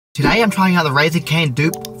Today I'm trying out the Raisin Cane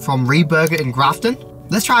dupe from Reburger in Grafton.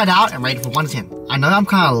 Let's try it out and rate it from 1 to 10. I know I'm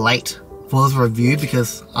kind of late for this review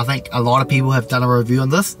because I think a lot of people have done a review on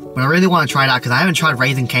this, but I really want to try it out because I haven't tried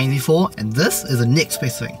Raisin Canes before, and this is a next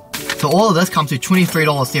best thing. So all of this comes to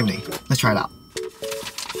 $23.70. Let's try it out.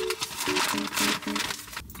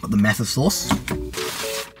 Got the massive sauce.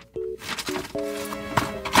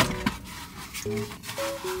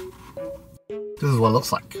 This is what it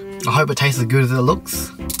looks like. I hope it tastes as good as it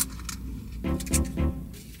looks.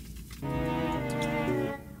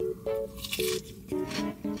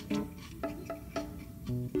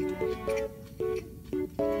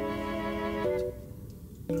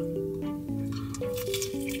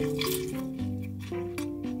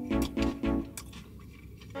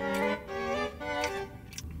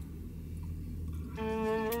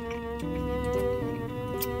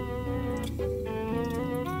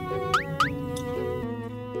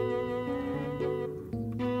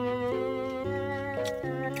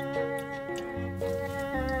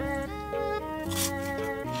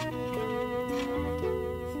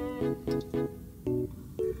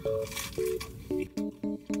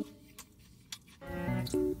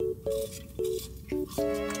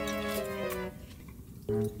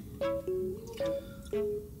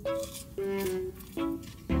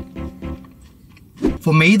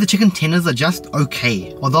 For me, the chicken tenders are just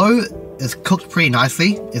okay. Although it's cooked pretty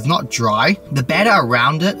nicely, it's not dry. The batter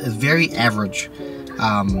around it is very average.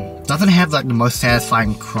 Doesn't have like the most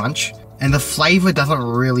satisfying crunch, and the flavor doesn't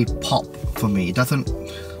really pop for me.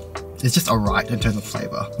 It's just alright in terms of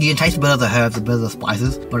flavor. You can taste a bit of the herbs, a bit of the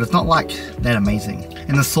spices, but it's not like that amazing.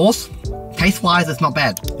 And the sauce, taste-wise, it's not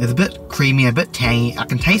bad. It's a bit creamy, a bit tangy. I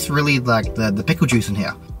can taste really like the pickle juice in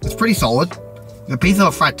here. It's pretty solid. The piece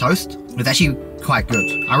of fried toast is actually quite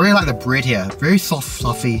good. I really like the bread here. Very soft,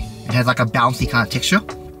 fluffy. It has like a bouncy kind of texture.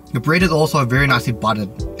 The bread is also very nicely buttered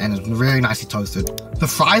and it's very nicely toasted. The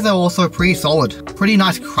fries are also pretty solid. Pretty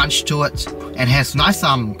nice crunch to it and has nice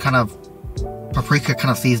kind of paprika kind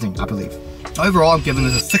of seasoning, I believe. Overall, I'm giving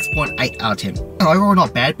this a 6.8 out of 10. Overall,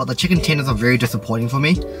 not bad, but the chicken tenders are very disappointing for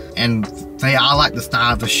me, and they are like the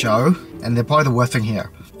star of the show, and they're probably the worst thing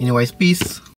here. Anyways, peace.